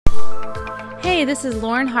Hey, this is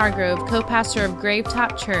Lauren Hargrove, co-pastor of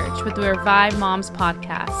Gravetop Church with the Revive Moms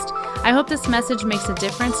podcast. I hope this message makes a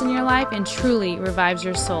difference in your life and truly revives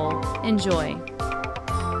your soul. Enjoy.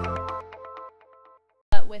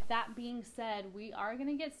 But with that being said, we are going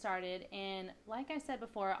to get started. And like I said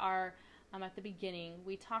before, at the beginning,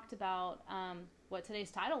 we talked about what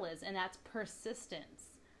today's title is, and that's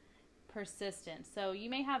persistence. Persistence. So you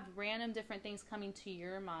may have random different things coming to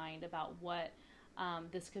your mind about what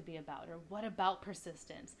this could be about, or what about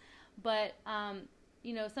persistence. But,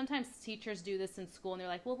 sometimes teachers do this in school and they're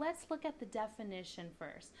like, well, let's look at the definition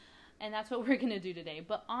first. And that's what we're going to do today.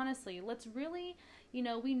 But honestly, let's really, we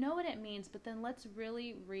know what it means, but then let's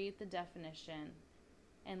really read the definition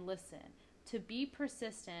and listen. To be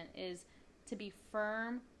persistent is to be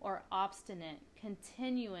firm or obstinate,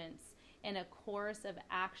 continuance in a course of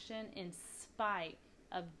action in spite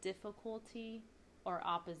of difficulty or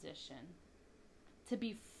opposition. To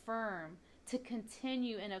be firm, to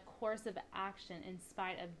continue in a course of action in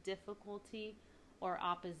spite of difficulty or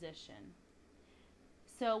opposition.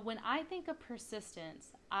 So when I think of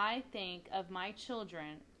persistence, I think of my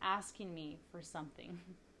children asking me for something.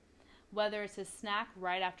 Whether it's a snack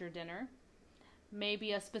right after dinner,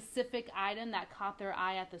 maybe a specific item that caught their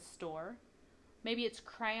eye at the store, maybe it's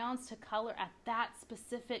crayons to color at that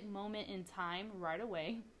specific moment in time right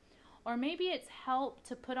away. Or maybe it's help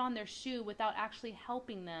to put on their shoe without actually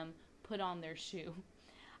helping them put on their shoe.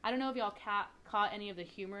 I don't know if y'all caught any of the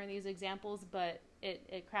humor in these examples, but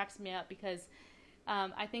it cracks me up because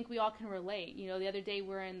I think we all can relate. The other day we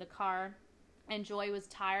were in the car and Joy was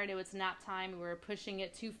tired. It was nap time. We were pushing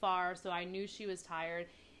it too far, so I knew she was tired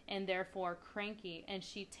and therefore cranky. And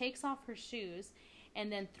she takes off her shoes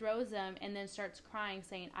and then throws them and then starts crying,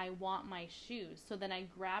 saying, I want my shoes. So then I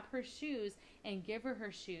grab her shoes and give her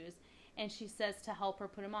her shoes. And she says to help her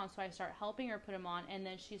put them on. So I start helping her put them on, and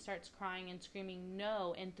then she starts crying and screaming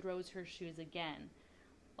no and throws her shoes again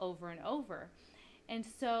over and over. And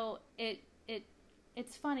so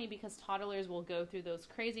it's funny because toddlers will go through those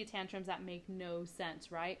crazy tantrums that make no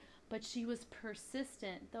sense, right? But she was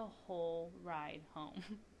persistent the whole ride home.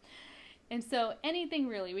 And so anything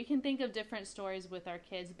really, we can think of different stories with our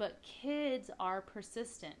kids, but kids are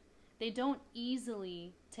persistent. They don't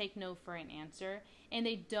easily take no for an answer, and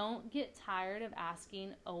they don't get tired of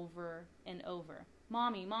asking over and over.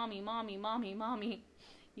 Mommy, mommy, mommy, mommy, mommy.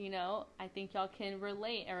 I think y'all can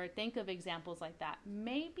relate or think of examples like that.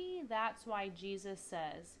 Maybe that's why Jesus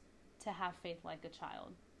says to have faith like a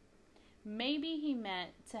child. Maybe he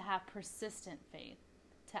meant to have persistent faith,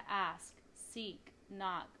 to ask, seek,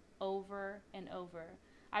 knock over and over.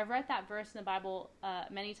 I've read that verse in the Bible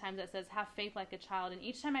many times that says, have faith like a child. And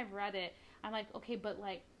each time I've read it, I'm like, okay, but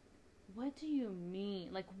what do you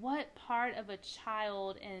mean? What part of a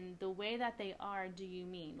child and the way that they are do you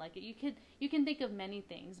mean? You can think of many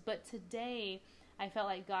things, but today I felt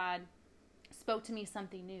like God spoke to me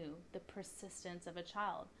something new, the persistence of a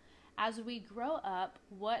child. As we grow up,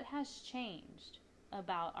 what has changed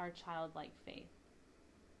about our childlike faith?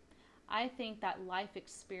 I think that life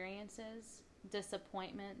experiences,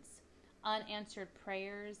 disappointments, unanswered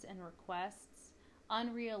prayers and requests,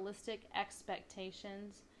 unrealistic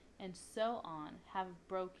expectations, and so on have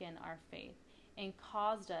broken our faith and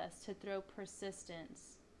caused us to throw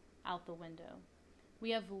persistence out the window.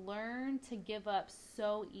 We have learned to give up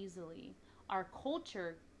so easily. Our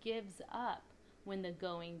culture gives up when the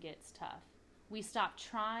going gets tough. We stop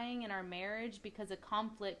trying in our marriage because a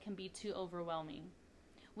conflict can be too overwhelming.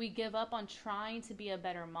 We give up on trying to be a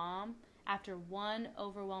better mom after one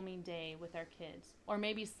overwhelming day with our kids, or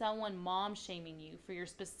maybe someone mom shaming you for your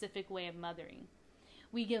specific way of mothering.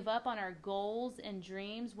 We give up on our goals and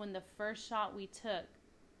dreams when the first shot we took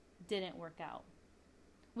didn't work out.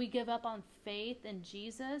 We give up on faith in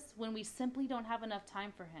Jesus when we simply don't have enough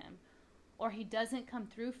time for him, or he doesn't come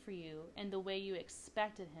through for you in the way you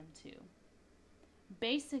expected him to.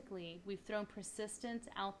 Basically, we've thrown persistence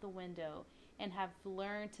out the window and have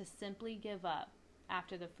learned to simply give up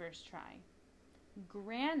after the first try.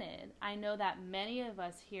 Granted, I know that many of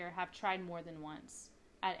us here have tried more than once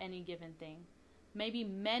at any given thing. Maybe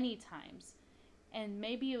many times. And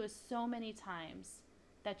maybe it was so many times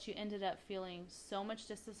that you ended up feeling so much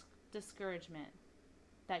discouragement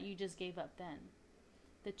that you just gave up then.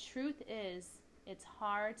 The truth is, it's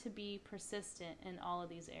hard to be persistent in all of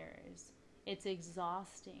these areas. It's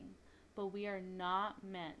exhausting, but we are not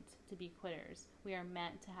meant to be quitters. We are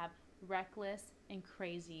meant to have reckless and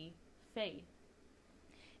crazy faith.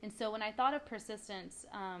 And so when I thought of persistence,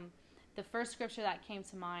 the first scripture that came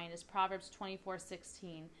to mind is Proverbs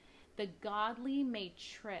 24:16. The godly may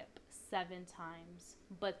trip 7 times,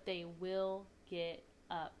 but they will get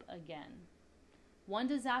up again. One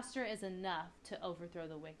disaster is enough to overthrow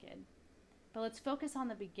the wicked. But let's focus on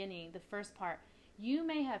the beginning, the first part. You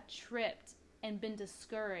may have tripped and been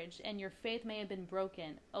discouraged, and your faith may have been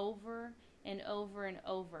broken over and over and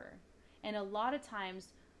over. And a lot of times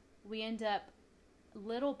we end up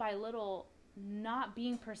little by little not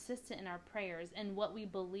being persistent in our prayers and what we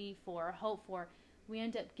believe for or hope for. We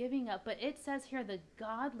end up giving up. But it says here the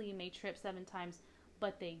godly may trip 7 times,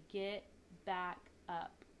 but they get back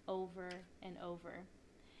up over and over.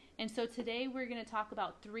 And so today we're going to talk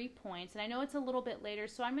about 3 points. And I know it's a little bit later,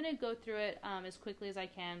 so I'm going to go through it as quickly as I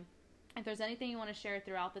can. If there's anything you want to share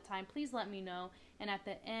throughout the time, please let me know. And at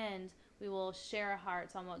the end, we will share our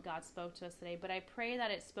hearts on what God spoke to us today. But I pray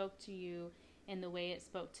that it spoke to you in the way it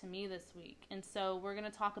spoke to me this week. And so we're going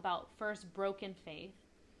to talk about first, broken faith.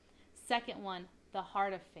 Second one, the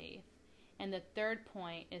heart of faith. And the third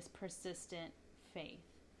point is persistent faith.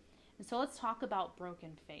 And so let's talk about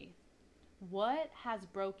broken faith. What has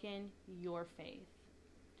broken your faith?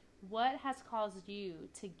 What has caused you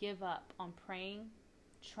to give up on praying,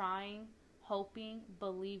 trying, hoping,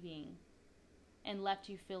 believing, and left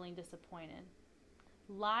you feeling disappointed?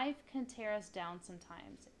 Life can tear us down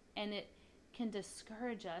sometimes, and it can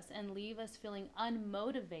discourage us and leave us feeling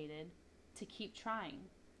unmotivated to keep trying.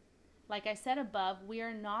 Like I said above, we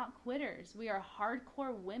are not quitters. We are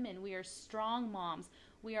hardcore women. We are strong moms.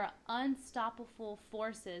 We are unstoppable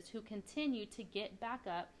forces who continue to get back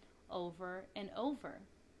up over and over.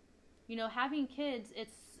 You know, having kids,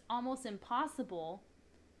 it's almost impossible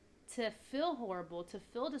to feel horrible, to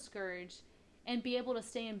feel discouraged, and be able to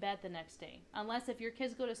stay in bed the next day. Unless if your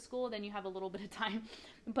kids go to school, then you have a little bit of time.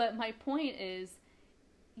 But my point is,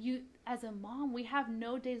 you as a mom, we have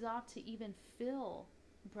no days off to even feel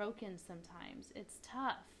broken sometimes. It's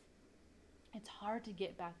tough. It's hard to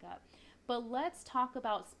get back up. But let's talk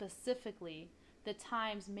about specifically the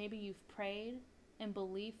times maybe you've prayed and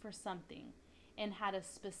believed for something and had a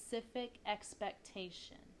specific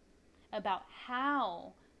expectation about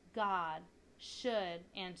how God should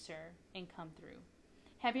answer and come through.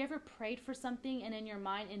 Have you ever prayed for something and in your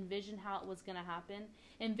mind envision how it was going to happen?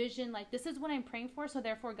 Envision like, this is what I'm praying for, so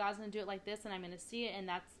therefore God's going to do it like this and I'm going to see it, and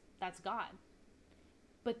that's God.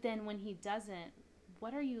 But then when he doesn't,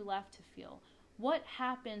 what are you left to feel? What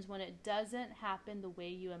happens when it doesn't happen the way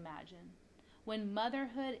you imagine? When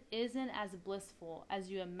motherhood isn't as blissful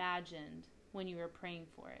as you imagined when you were praying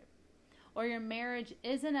for it? Or your marriage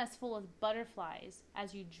isn't as full of butterflies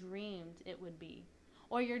as you dreamed it would be?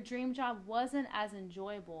 Or your dream job wasn't as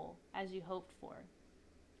enjoyable as you hoped for?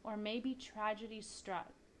 Or maybe tragedy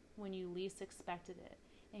struck when you least expected it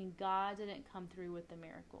and God didn't come through with the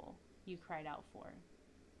miracle you cried out for.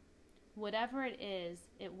 Whatever it is,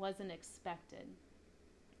 it wasn't expected.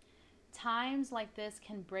 Times like this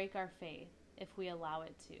can break our faith if we allow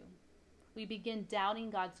it to. We begin doubting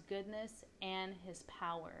God's goodness and his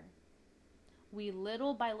power. We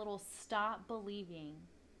little by little stop believing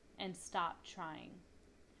and stop trying.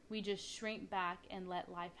 We just shrink back and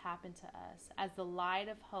let life happen to us as the light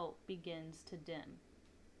of hope begins to dim.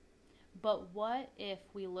 But what if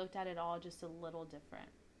we looked at it all just a little different?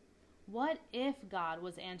 What if God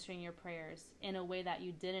was answering your prayers in a way that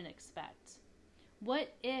you didn't expect?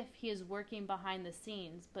 What if he is working behind the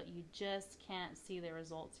scenes, but you just can't see the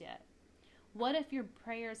results yet? What if your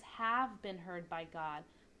prayers have been heard by God,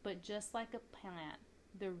 but just like a plant,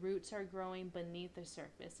 the roots are growing beneath the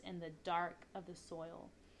surface in the dark of the soil,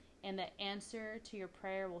 and the answer to your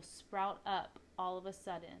prayer will sprout up all of a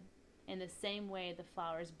sudden, in the same way the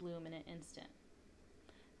flowers bloom in an instant?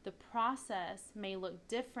 The process may look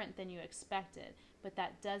different than you expected, but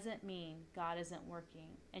that doesn't mean God isn't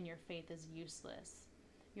working and your faith is useless.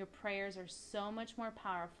 Your prayers are so much more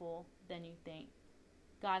powerful than you think.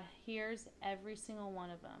 God hears every single one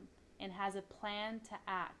of them and has a plan to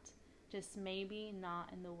act, just maybe not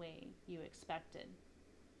in the way you expected.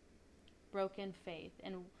 Broken faith.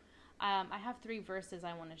 And I have 3 verses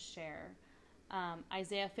I want to share.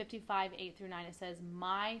 Isaiah 55, 8 through 9, it says,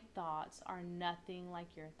 "My thoughts are nothing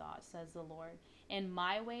like your thoughts, says the Lord, and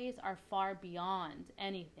my ways are far beyond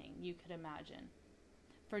anything you could imagine.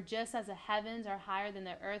 For just as the heavens are higher than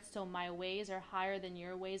the earth, so my ways are higher than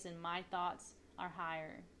your ways, and my thoughts are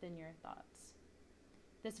higher than your thoughts."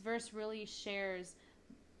 This verse really shares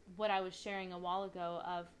what I was sharing a while ago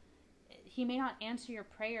of he may not answer your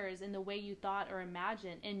prayers in the way you thought or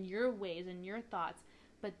imagined, in your ways and your thoughts.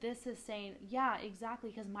 But this is saying, yeah,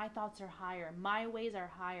 exactly, because my thoughts are higher. My ways are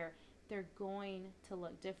higher. They're going to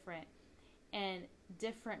look different. And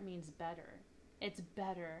different means better. It's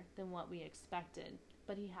better than what we expected.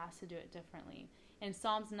 But he has to do it differently. In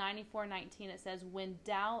Psalms 94:19, it says, "When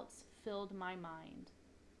doubts filled my mind,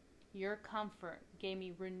 Your comfort gave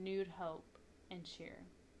me renewed hope and cheer.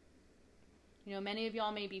 You know, many of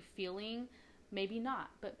y'all may be feeling, maybe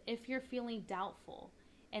not, but if you're feeling doubtful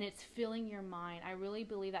and it's filling your mind, I really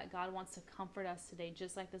believe that God wants to comfort us today,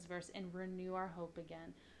 just like this verse, and renew our hope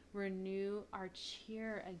again, renew our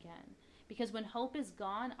cheer again. Because when hope is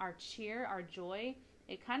gone, our cheer, our joy,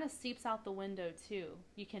 it kind of seeps out the window too.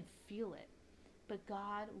 You can feel it. But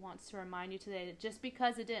God wants to remind you today that just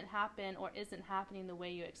because it didn't happen or isn't happening the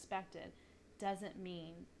way you expected, doesn't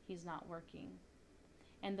mean He's not working.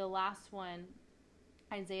 And the last one,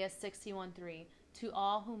 Isaiah 61:3, to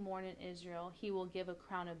all who mourn in Israel, He will give a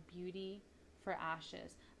crown of beauty for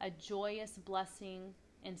ashes, a joyous blessing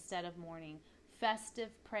instead of mourning, festive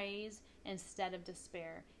praise instead of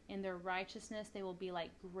despair. In their righteousness they will be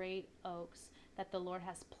like great oaks that the Lord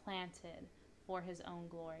has planted for His own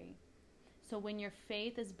glory. So when your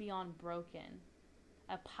faith is beyond broken,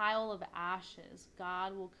 a pile of ashes,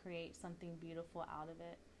 God will create something beautiful out of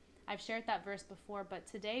it. I've shared that verse before, but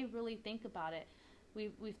today really think about it.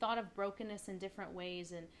 We've thought of brokenness in different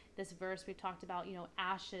ways. And this verse we've talked about,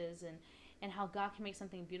 ashes and how God can make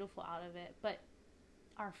something beautiful out of it. But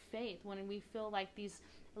our faith, when we feel like these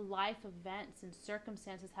life events and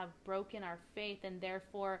circumstances have broken our faith, and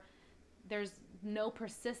therefore there's no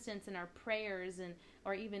persistence in our prayers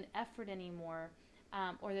or even effort anymore,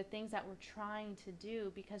 or the things that we're trying to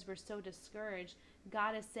do because we're so discouraged,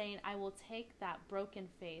 God is saying, I will take that broken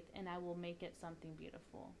faith and I will make it something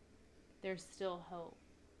beautiful. There's still hope.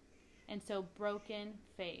 And so broken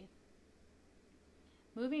faith.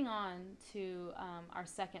 Moving on to our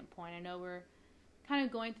second point. I know we're kind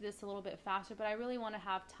of going through this a little bit faster, but I really want to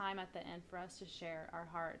have time at the end for us to share our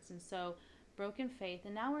hearts. And so broken faith.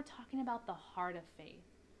 And now we're talking about the heart of faith.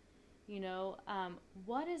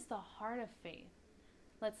 What is the heart of faith?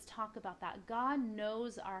 Let's talk about that. God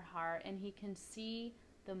knows our heart, and He can see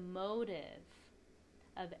the motive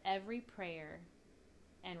of every prayer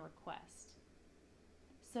and request.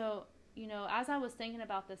 So, as I was thinking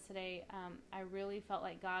about this today, I really felt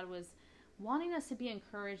like God was wanting us to be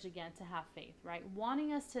encouraged again to have faith, right?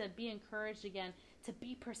 Wanting us to be encouraged again to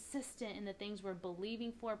be persistent in the things we're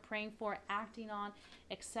believing for, praying for, acting on,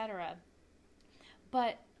 etc.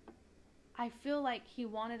 But I feel like He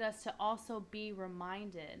wanted us to also be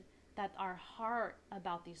reminded that our heart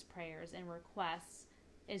about these prayers and requests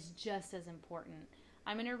is just as important.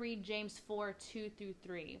 I'm going to read James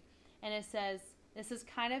 4:2-3. And it says, this is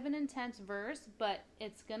kind of an intense verse, but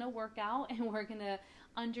it's going to work out, and we're going to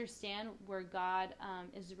understand where God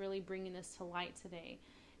is really bringing this to light today.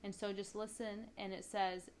 And so just listen, and it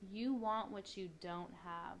says, you want what you don't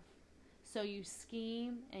have, so you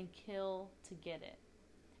scheme and kill to get it.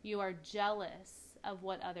 You are jealous of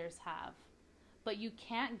what others have, but you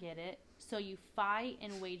can't get it, so you fight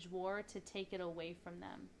and wage war to take it away from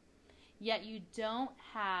them. Yet you don't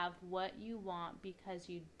have what you want because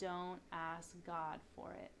you don't ask God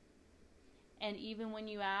for it. And even when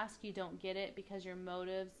you ask, you don't get it because your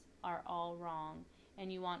motives are all wrong,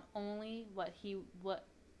 and you want only what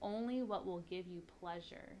will give you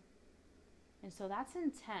pleasure. And so that's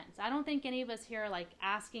intense. I don't think any of us here are like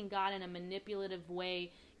asking God in a manipulative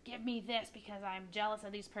way, give me this because I'm jealous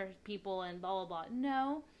of these people and blah, blah, blah.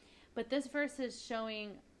 No, but this verse is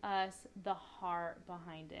showing us the heart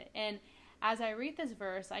behind it. And as I read this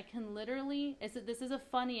verse, I can literally, this is a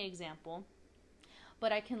funny example,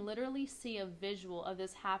 but I can literally see a visual of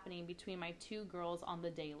this happening between my two girls on the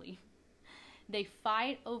daily. They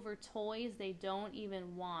fight over toys they don't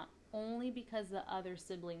even want, only because the other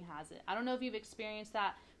sibling has it. I don't know if you've experienced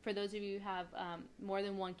that for those of you who have more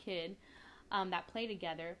than one kid that play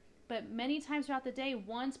together. But many times throughout the day,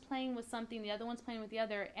 one's playing with something, the other one's playing with the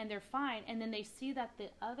other, and they're fine. And then they see that the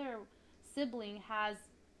other sibling has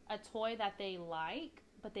a toy that they like,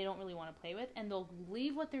 but they don't really want to play with. And they'll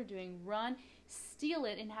leave what they're doing, run, steal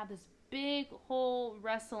it, and have this big whole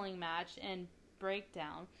wrestling match and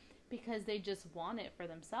breakdown because they just want it for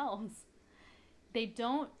themselves. They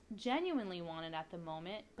don't genuinely want it at the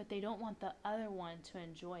moment, but they don't want the other one to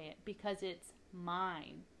enjoy it because it's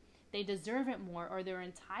mine. They deserve it more, or they're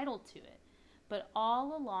entitled to it. But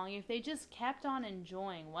all along, if they just kept on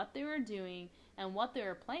enjoying what they were doing and what they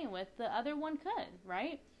were playing with, the other one could,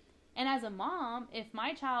 right? And as a mom, if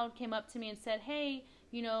my child came up to me and said, hey,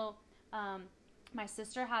 my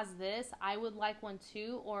sister has this, I would like one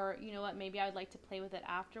too, or you know what, maybe I would like to play with it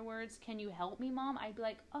afterwards. Can you help me, Mom? I'd be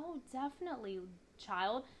like, oh, definitely,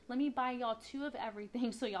 child. Let me buy y'all 2 of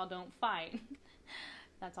everything so y'all don't fight.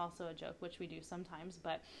 That's also a joke, which we do sometimes,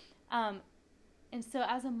 but and so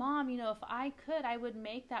as a mom, if I could, I would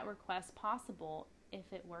make that request possible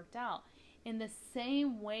if it worked out. In the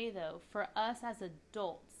same way, though, for us as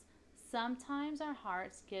adults, sometimes our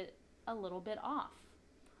hearts get a little bit off.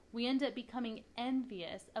 We end up becoming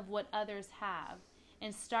envious of what others have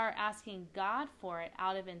and start asking God for it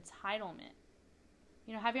out of entitlement.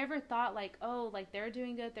 Have you ever thought like, oh, like they're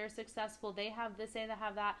doing good, they're successful, they have this, they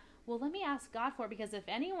have that. Well, let me ask God for it, because if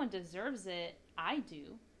anyone deserves it, I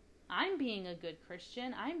do. I'm being a good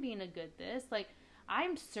Christian. I'm being a good this. Like,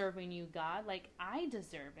 I'm serving you, God. Like, I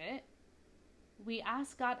deserve it. We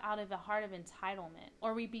ask God out of a heart of entitlement,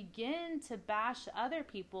 or we begin to bash other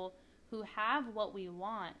people who have what we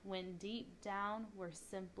want when deep down we're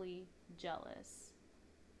simply jealous.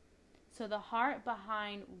 So the heart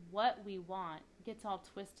behind what we want gets all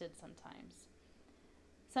twisted sometimes.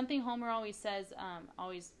 Something Homer always says,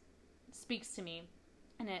 always speaks to me,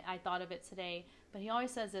 and I thought of it today, but he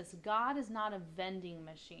always says this: God is not a vending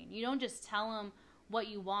machine. You don't just tell him what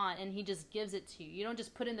you want and he just gives it to you. You don't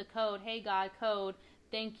just put in the code, hey God, code,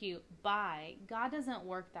 thank you, bye. God doesn't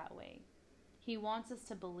work that way. He wants us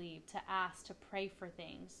to believe, to ask, to pray for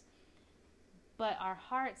things. But our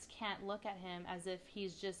hearts can't look at him as if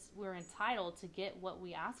we're entitled to get what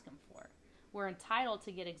we ask him for. We're entitled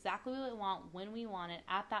to get exactly what we want when we want it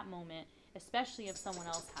at that moment, especially if someone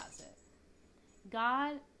else has it.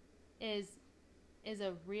 God is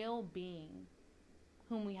a real being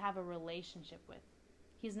whom we have a relationship with.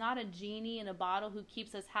 He's not a genie in a bottle who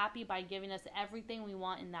keeps us happy by giving us everything we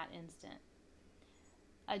want in that instant.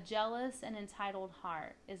 A jealous and entitled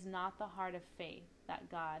heart is not the heart of faith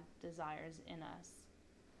that God desires in us.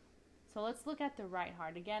 So let's look at the right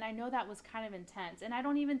heart. Again, I know that was kind of intense, and I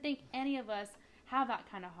don't even think any of us have that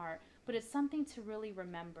kind of heart, but it's something to really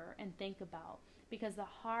remember and think about, because the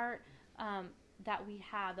heart that we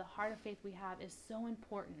have, the heart of faith we have, is so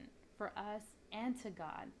important for us and to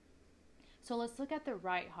God. So let's look at the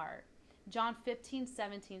right heart. John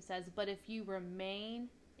 15:17 says, "But if you remain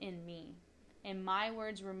in me, and my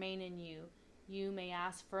words remain in you, you may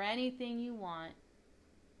ask for anything you want,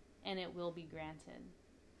 and it will be granted."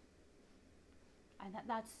 And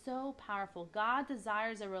that's so powerful. God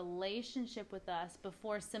desires a relationship with us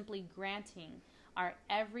before simply granting our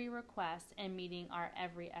every request and meeting our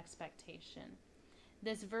every expectation.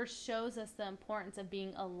 This verse shows us the importance of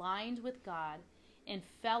being aligned with God, in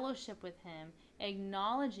fellowship with him,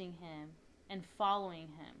 acknowledging him, and following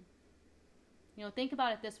him. Think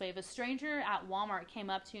about it this way. If a stranger at Walmart came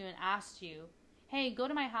up to you and asked you, hey, go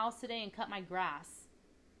to my house today and cut my grass,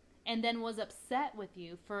 and then was upset with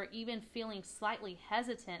you for even feeling slightly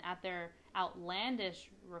hesitant at their outlandish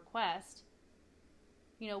request,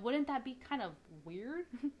 wouldn't that be kind of weird?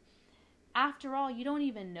 After all, you don't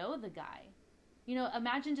even know the guy.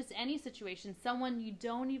 Imagine just any situation. Someone you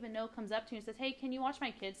don't even know comes up to you and says, hey, can you watch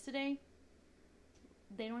my kids today?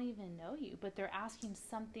 They don't even know you, but they're asking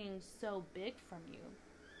something so big from you.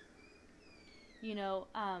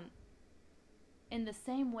 In the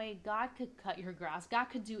same way, God could cut your grass. God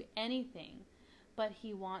could do anything, but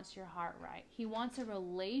he wants your heart right. He wants a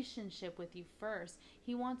relationship with you first.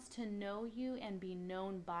 He wants to know you and be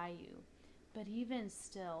known by you. But even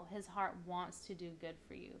still, his heart wants to do good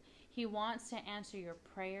for you. He wants to answer your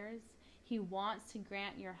prayers. He wants to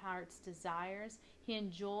grant your heart's desires. He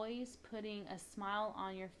enjoys putting a smile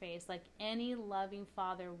on your face like any loving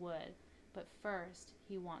father would. But first,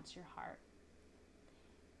 he wants your heart.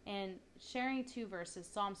 And sharing two verses,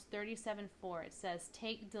 Psalms 37:4, it says,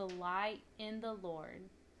 "Take delight in the Lord,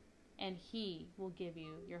 and he will give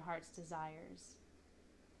you your heart's desires."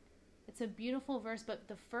 It's a beautiful verse, but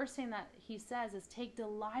the first thing that he says is take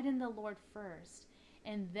delight in the Lord first,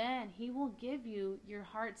 and then he will give you your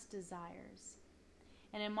heart's desires.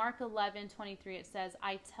 And in Mark 11:23, it says,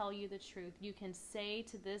 "I tell you the truth. You can say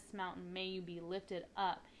to this mountain, may you be lifted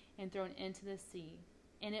up and thrown into the sea,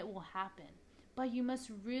 and it will happen. But you must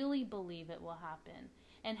really believe it will happen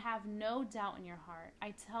and have no doubt in your heart.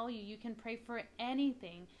 I tell you, you can pray for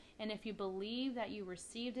anything, and if you believe that you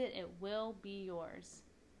received it, it will be yours.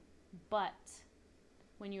 But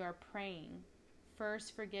when you are praying,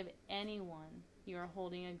 first forgive anyone you are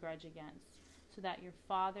holding a grudge against, so that your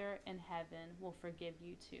Father in heaven will forgive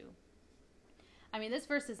you too." I mean, this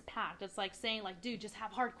verse is packed. It's like saying, like, dude, just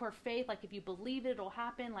have hardcore faith. Like, if you believe it, it'll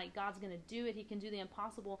happen. Like, God's going to do it. He can do the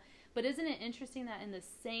impossible. But isn't it interesting that in the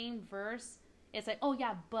same verse, it's like, oh,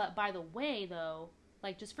 yeah, but by the way, though,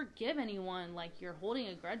 like, just forgive anyone, like, you're holding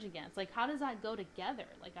a grudge against. Like, how does that go together?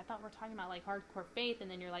 Like, I thought we're talking about, like, hardcore faith,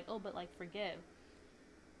 and then you're like, oh, but, like, forgive.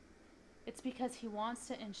 It's because he wants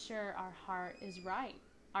to ensure our heart is right.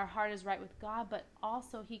 Our heart is right with God, but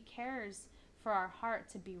also he cares for our heart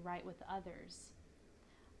to be right with others.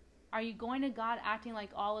 Are you going to God acting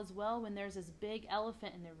like all is well when there's this big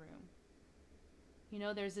elephant in the room?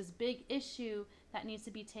 There's this big issue that needs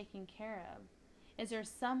to be taken care of? Is there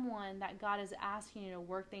someone that God is asking you to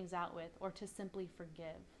work things out with, or to simply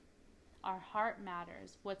forgive? Our heart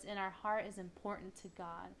matters. What's in our heart is important to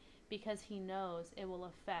God, because He knows it will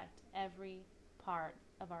affect every part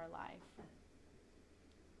of our life.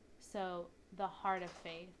 So, the heart of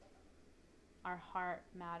faith. Our heart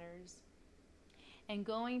matters. And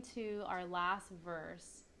going to our last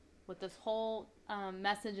verse, what this whole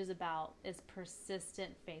message is about is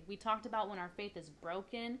persistent faith. We talked about when our faith is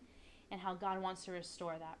broken and how God wants to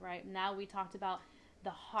restore that, right? Now we talked about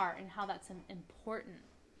the heart and how that's important.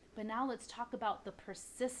 But now let's talk about the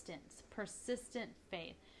persistent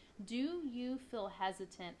faith. Do you feel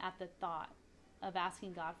hesitant at the thought of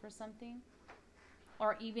asking God for something?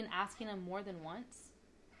 Or even asking Him more than once?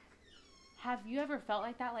 Have you ever felt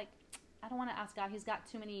like that? Like, I don't want to ask God. He's got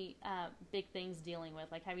too many big things dealing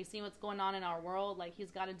with. Like, have you seen what's going on in our world? Like,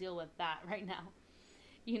 He's got to deal with that right now.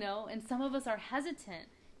 You know, and some of us are hesitant,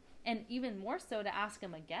 and even more so to ask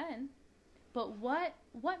Him again. But what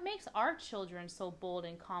makes our children so bold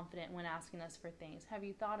and confident when asking us for things? Have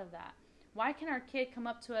you thought of that? Why can our kid come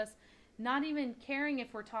up to us not even caring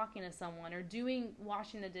if we're talking to someone or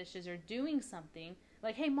washing the dishes or doing something?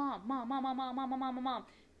 Like, hey, mom,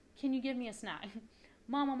 can you give me a snack?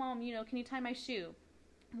 Mom, you know, can you tie my shoe?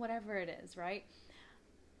 Whatever it is, right?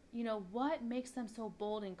 You know, what makes them so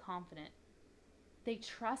bold and confident? They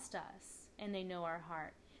trust us and they know our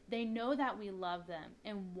heart. They know that we love them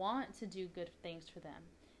and want to do good things for them.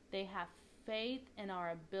 They have faith in our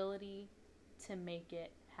ability to make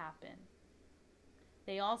it happen.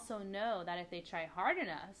 They also know that if they try hard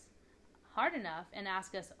enough and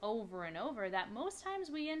ask us over and over, that most times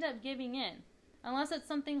we end up giving in, unless it's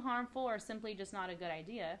something harmful or simply just not a good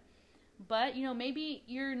idea. But, you know, maybe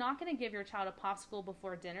you're not going to give your child a popsicle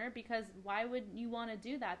before dinner, because why would you want to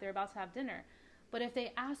do that? They're about to have dinner. But if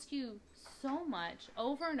they ask you so much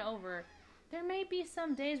over and over, there may be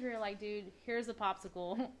some days where you're like, dude, here's a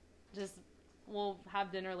popsicle. Just, we'll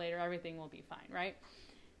have dinner later. Everything will be fine, right?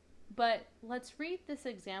 But let's read this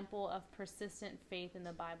example of persistent faith in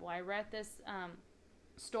the Bible. I read this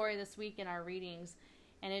story this week in our readings,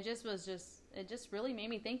 and it just really made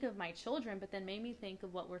me think of my children, but then made me think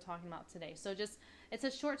of what we're talking about today. So it's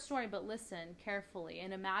a short story, but listen carefully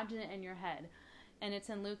and imagine it in your head. And it's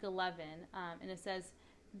in Luke 11, and it says,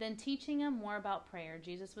 then teaching him more about prayer,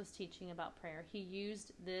 Jesus was teaching about prayer. He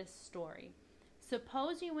used this story.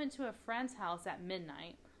 Suppose you went to a friend's house at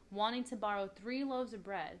midnight, wanting to borrow 3 loaves of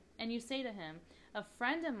bread, and you say to him, a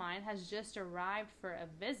friend of mine has just arrived for a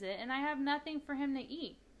visit, and I have nothing for him to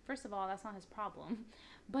eat. First of all, that's not his problem,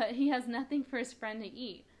 but he has nothing for his friend to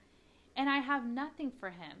eat, and I have nothing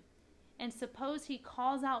for him. And suppose he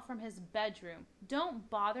calls out from his bedroom, don't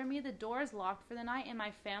bother me, the door is locked for the night, and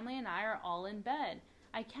my family and I are all in bed.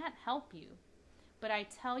 I can't help you. But I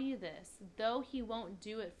tell you this, though he won't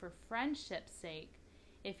do it for friendship's sake,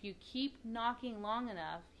 if you keep knocking long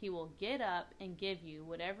enough, he will get up and give you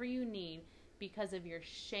whatever you need because of your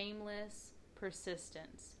shameless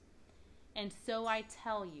persistence. And so I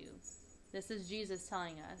tell you, this is Jesus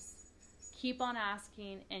telling us, keep on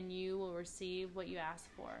asking and you will receive what you ask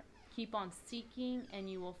for. Keep on seeking and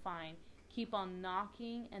you will find. Keep on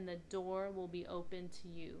knocking and the door will be open to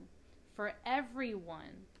you. For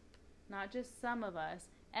everyone, not just some of us,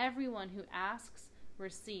 everyone who asks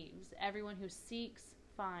receives. Everyone who seeks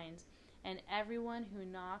finds. And everyone who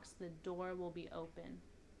knocks, the door will be open.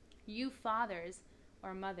 You fathers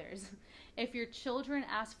or mothers, if your children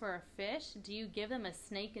ask for a fish, do you give them a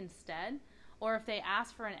snake instead? Or if they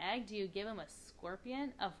ask for an egg, do you give them a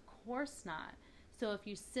scorpion? Of course not. So if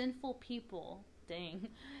you sinful people,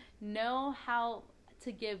 know how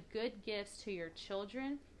to give good gifts to your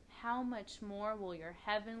children, how much more will your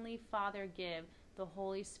heavenly Father give the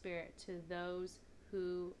Holy Spirit to those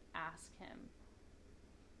who ask him?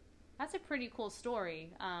 That's a pretty cool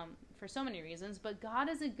story for so many reasons, but God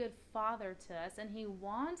is a good Father to us, and he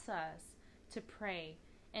wants us to pray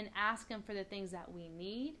and ask him for the things that we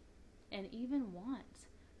need and even want.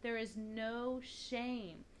 There is no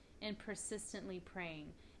shame in persistently praying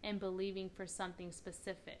and believing for something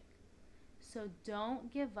specific. So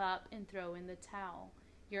don't give up and throw in the towel.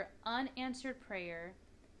 Your unanswered prayer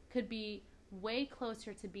could be way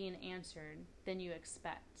closer to being answered than you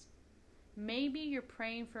expect. Maybe you're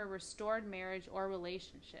praying for a restored marriage or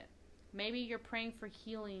relationship. Maybe you're praying for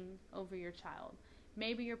healing over your child.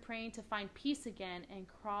 Maybe you're praying to find peace again and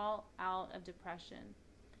crawl out of depression.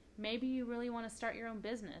 Maybe you really want to start your own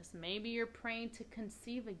business. Maybe you're praying to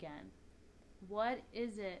conceive again. What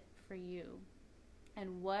is it for you?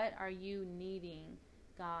 And what are you needing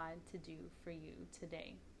God to do for you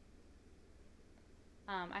today?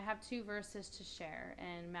 I have two verses to share.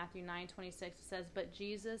 In Matthew 9:26, it says, "But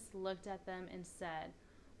Jesus looked at them and said,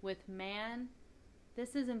 'With man,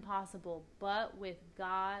 this is impossible, but with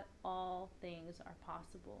God, all things are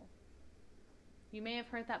possible.'" You may have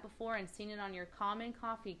heard that before and seen it on your common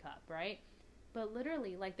coffee cup, right? But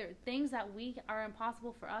literally, like, there things that we are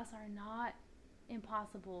impossible for us are not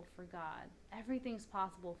impossible for God. Everything's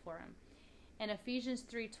possible for him. In Ephesians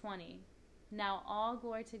 3:20, "Now all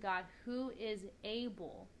glory to God, who is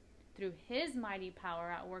able, through his mighty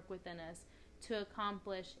power at work within us, to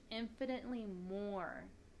accomplish infinitely more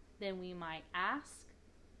than we might ask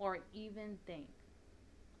or even think."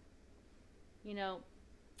 You know,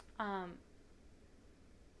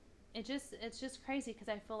 it's just crazy, because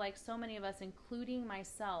I feel like so many of us, including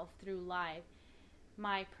myself through life,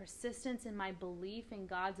 my persistence and my belief in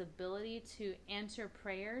God's ability to answer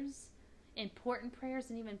prayers, important prayers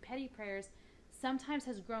and even petty prayers, sometimes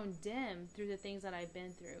has grown dim through the things that I've been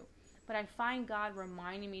through. But I find God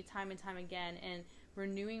reminding me time and time again and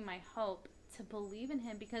renewing my hope to believe in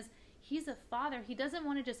him, because he's a father. He doesn't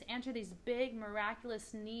want to just answer these big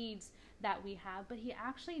miraculous needs that we have, but he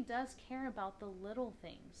actually does care about the little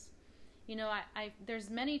things. You know, there's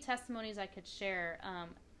many testimonies I could share.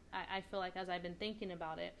 I feel like, as I've been thinking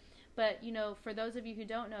about it. But, you know, for those of you who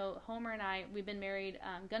don't know, Homer and I, we've been married,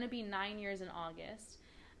 going to be 9 years in August.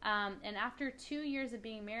 And after 2 years of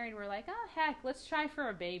being married, we're like, oh, heck, let's try for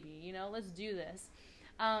a baby. You know, let's do this.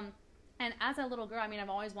 And as a little girl, I mean, I've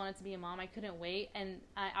always wanted to be a mom. I couldn't wait. And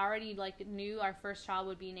I already, like, knew our first child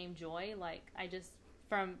would be named Joy. Like,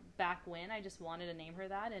 from back when, I just wanted to name her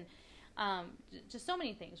that. And just so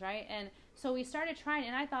many things, right? And so we started trying,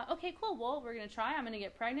 and I thought, okay, cool, well, we're going to try, I'm going to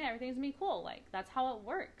get pregnant, everything's going to be cool, like, that's how it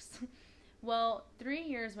works. Well, 3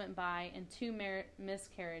 years went by, and 2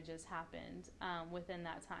 miscarriages happened within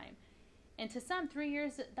that time. And to some, 3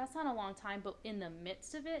 years, that's not a long time, but in the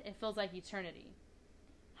midst of it, it feels like eternity.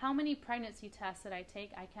 How many pregnancy tests did I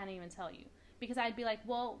take? I can't even tell you. Because I'd be like,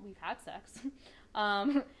 well, we've had sex.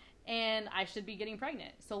 And I should be getting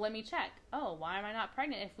pregnant. So let me check. Oh, why am I not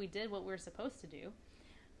pregnant if we did what we were supposed to do?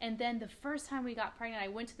 And then the first time we got pregnant, I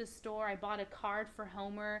went to the store. I bought a card for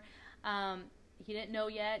Homer. He didn't know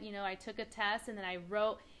yet. You know, I took a test, and then I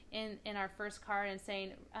wrote in our first card and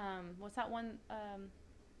saying, what's that one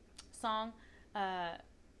song?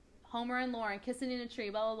 Homer and Lauren kissing in a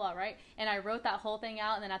tree, blah, blah, blah, right? And I wrote that whole thing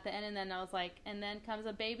out, and then at the end, and then I was like, and then comes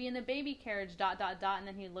a baby in the baby carriage, ... And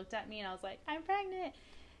then he looked at me, and I was like, I'm pregnant.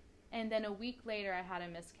 And then a week later, I had a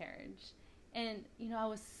miscarriage. And, you know, I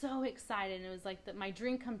was so excited. And it was like my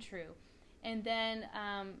dream come true. And then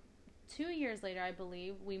 2 years later, I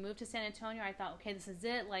believe, we moved to San Antonio. I thought, okay, this is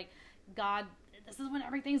it. Like, God, this is when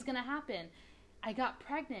everything's going to happen. I got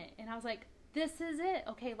pregnant. And I was like, this is it.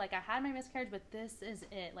 Okay, like, I had my miscarriage, but this is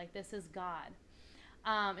it. Like, this is God.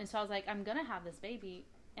 And so I was like, I'm going to have this baby.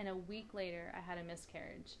 And a week later, I had a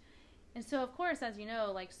miscarriage. And so, of course, as you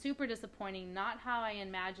know, like, super disappointing, not how I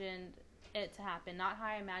imagined it to happen, not how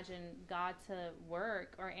I imagined God to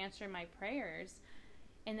work or answer my prayers.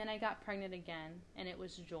 And then I got pregnant again, and it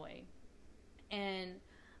was Joy. And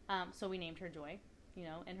so we named her Joy, you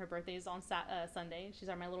know, and her birthday is on Sunday. She's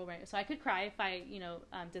my little so I could cry if I, you know,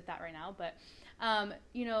 did that right now. But,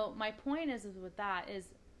 you know, my point is with that is,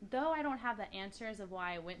 though I don't have the answers of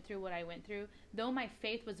why I went through what I went through, though my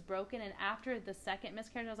faith was broken, and after the second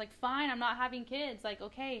miscarriage, I was like, fine, I'm not having kids. Like,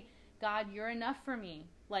 okay, God, you're enough for me.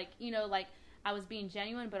 Like, you know, like, I was being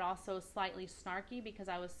genuine, but also slightly snarky because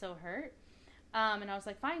I was so hurt. And I was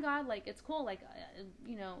like, fine, God, like, it's cool. Like,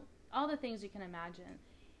 you know, all the things you can imagine.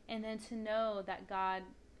 And then to know that God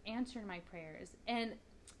answered my prayers. And,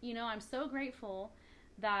 you know, I'm so grateful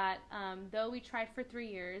that though we tried for 3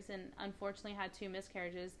 years and unfortunately had 2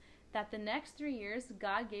 miscarriages, that the next 3 years,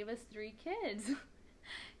 God gave us 3 kids.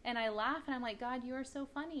 And I laugh, and I'm like, God, you are so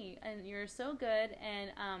funny, and you're so good.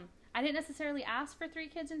 And I didn't necessarily ask for 3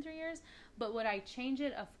 kids in 3 years, but would I change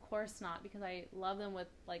it? Of course not, because I love them with,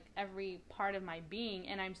 like, every part of my being,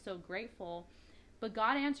 and I'm so grateful. But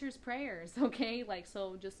God answers prayers, okay? Like,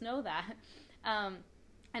 so just know that.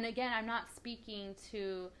 And again, I'm not speaking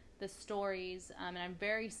to the stories, and I'm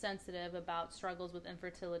very sensitive about struggles with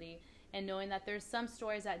infertility, and knowing that there's some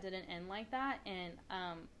stories that didn't end like that. And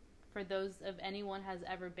for those of anyone has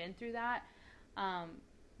ever been through that,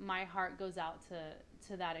 my heart goes out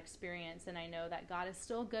to that experience, and I know that God is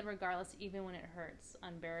still good regardless, even when it hurts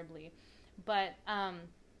unbearably. But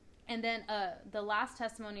and then the last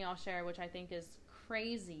testimony I'll share, which I think is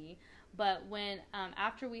crazy, but when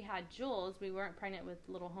after we had Jules, we weren't pregnant with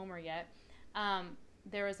little Homer yet.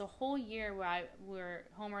 There was a whole year where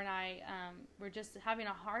Homer and I were just having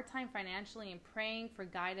a hard time financially and praying for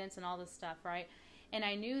guidance and all this stuff, right? And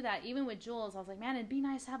I knew that even with Jules, I was like, man, it'd be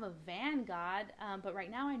nice to have a van, God. But right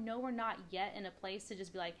now I know we're not yet in a place to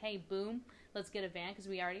just be like, hey, boom, let's get a van, because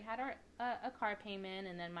we already had our a car payment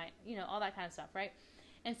and then all that kind of stuff, right?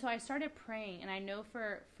 And so I started praying, and I know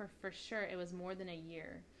for sure it was more than a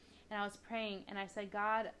year. And I was praying, and I said,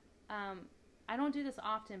 God, I don't do this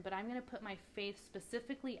often, but I'm going to put my faith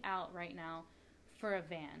specifically out right now for a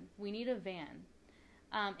van. We need a van.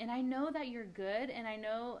 And I know that you're good, and I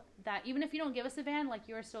know that even if you don't give us a van, like,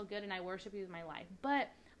 you are still good, and I worship you with my life. But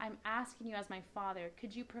I'm asking you as my Father,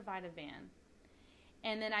 could you provide a van?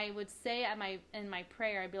 And then I would say in my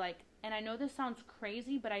prayer, I'd be like, and I know this sounds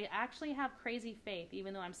crazy, but I actually have crazy faith,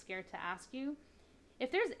 even though I'm scared to ask you.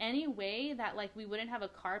 If there's any way that, like, we wouldn't have a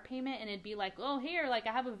car payment and it'd be like, oh, here, like,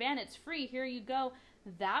 I have a van, it's free, here you go,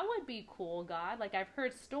 that would be cool, God. Like, I've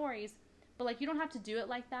heard stories, but, like, you don't have to do it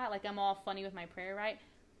like that. Like, I'm all funny with my prayer, right?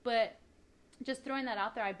 But just throwing that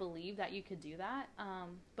out there, I believe that you could do that.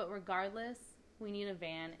 But regardless, we need a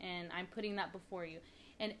van, and I'm putting that before you.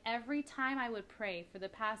 And every time I would pray for the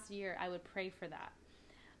past year, I would pray for that.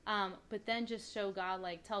 But then just show God,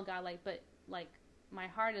 like, tell God, like, but, like, my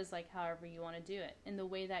heart is, like, however you want to do it, in the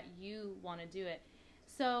way that you want to do it.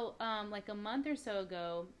 So, like, a month or so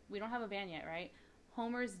ago, we don't have a van yet, right?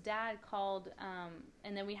 Homer's dad called,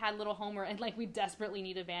 and then we had little Homer, and, like, we desperately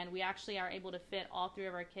need a van. We actually are able to fit all 3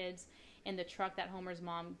 of our kids in the truck that Homer's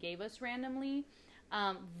mom gave us randomly,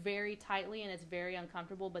 very tightly, and it's very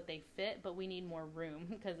uncomfortable, but they fit, but we need more room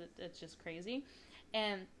because it's just crazy.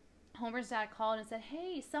 And Homer's dad called and said,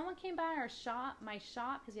 hey, someone came by my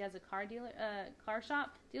shop, because he has a car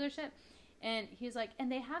shop dealership. And he's like, and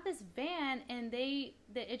they have this van, and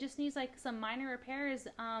it just needs, like, some minor repairs,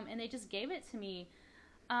 and they just gave it to me.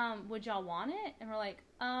 Would y'all want it? And we're like,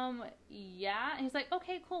 yeah. And he's like,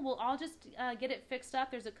 okay, cool. Well, I'll just get it fixed up.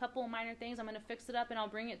 There's a couple minor things. I'm going to fix it up, and I'll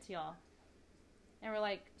bring it to y'all. And we're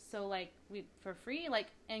like, so, like, for free? Like,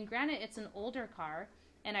 and granted, it's an older car.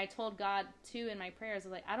 And I told God, too, in my prayers, I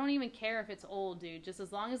was like, I don't even care if it's old, dude. Just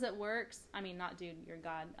as long as it works. I mean, not dude, you're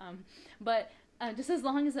God. But just as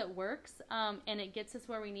long as it works, and it gets us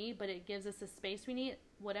where we need, but it gives us the space we need,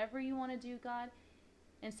 whatever you want to do, God.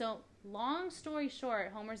 And so, long story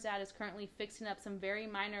short, Homer's dad is currently fixing up some very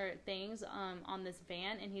minor things on this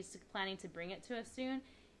van, and he's planning to bring it to us soon,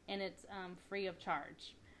 and it's free of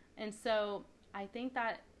charge. And so, I think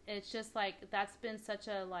that it's just, like, that's been such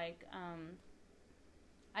a, like,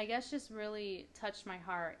 I guess just really touched my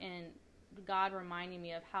heart, and God reminding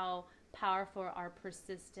me of how powerful our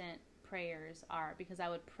persistent prayers are, because I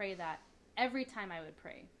would pray that every time I would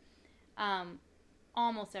pray.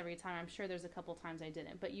 Almost every time. I'm sure there's a couple times I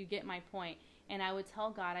didn't, but you get my point. And I would tell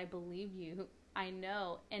God, I believe you. I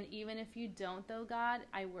know. And even if you don't, though, God,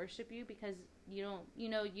 I worship you, because you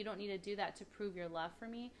don't need to do that to prove your love for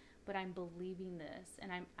me, but I'm believing this,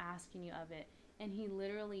 and I'm asking you of it. And he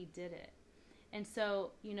literally did it. And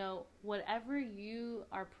so, whatever you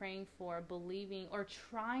are praying for, believing, or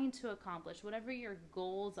trying to accomplish, whatever your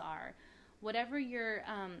goals are, whatever you're,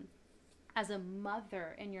 as a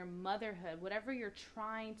mother in your motherhood, whatever you're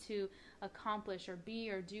trying to accomplish or be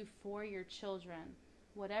or do for your children,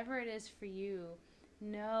 whatever it is for you,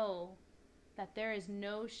 know that there is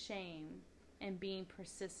no shame in being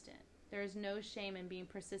persistent. There is no shame in being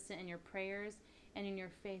persistent in your prayers and in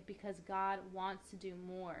your faith, because God wants to do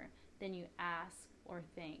more than you ask or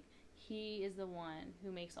think. He is the one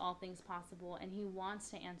who makes all things possible, and he wants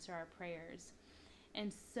to answer our prayers.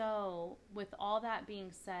 And so, with all that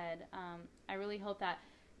being said, I really hope that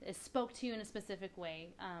it spoke to you in a specific way,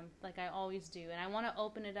 like I always do. And I want to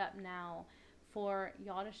open it up now for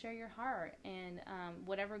y'all to share your heart and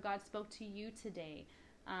whatever God spoke to you today,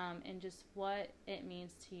 and just what it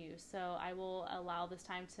means to you. So I will allow this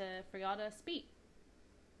time for y'all to speak.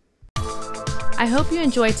 I hope you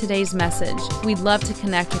enjoyed today's message. We'd love to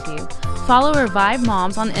connect with you. Follow Revive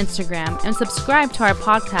Moms on Instagram and subscribe to our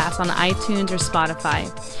podcast on iTunes or Spotify.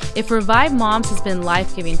 If Revive Moms has been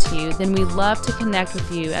life-giving to you, then we'd love to connect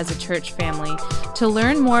with you as a church family. To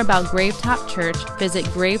learn more about Gravetop Church, visit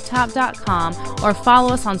gravetop.com or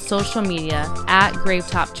follow us on social media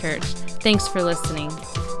 @Gravetop Church. Thanks for listening.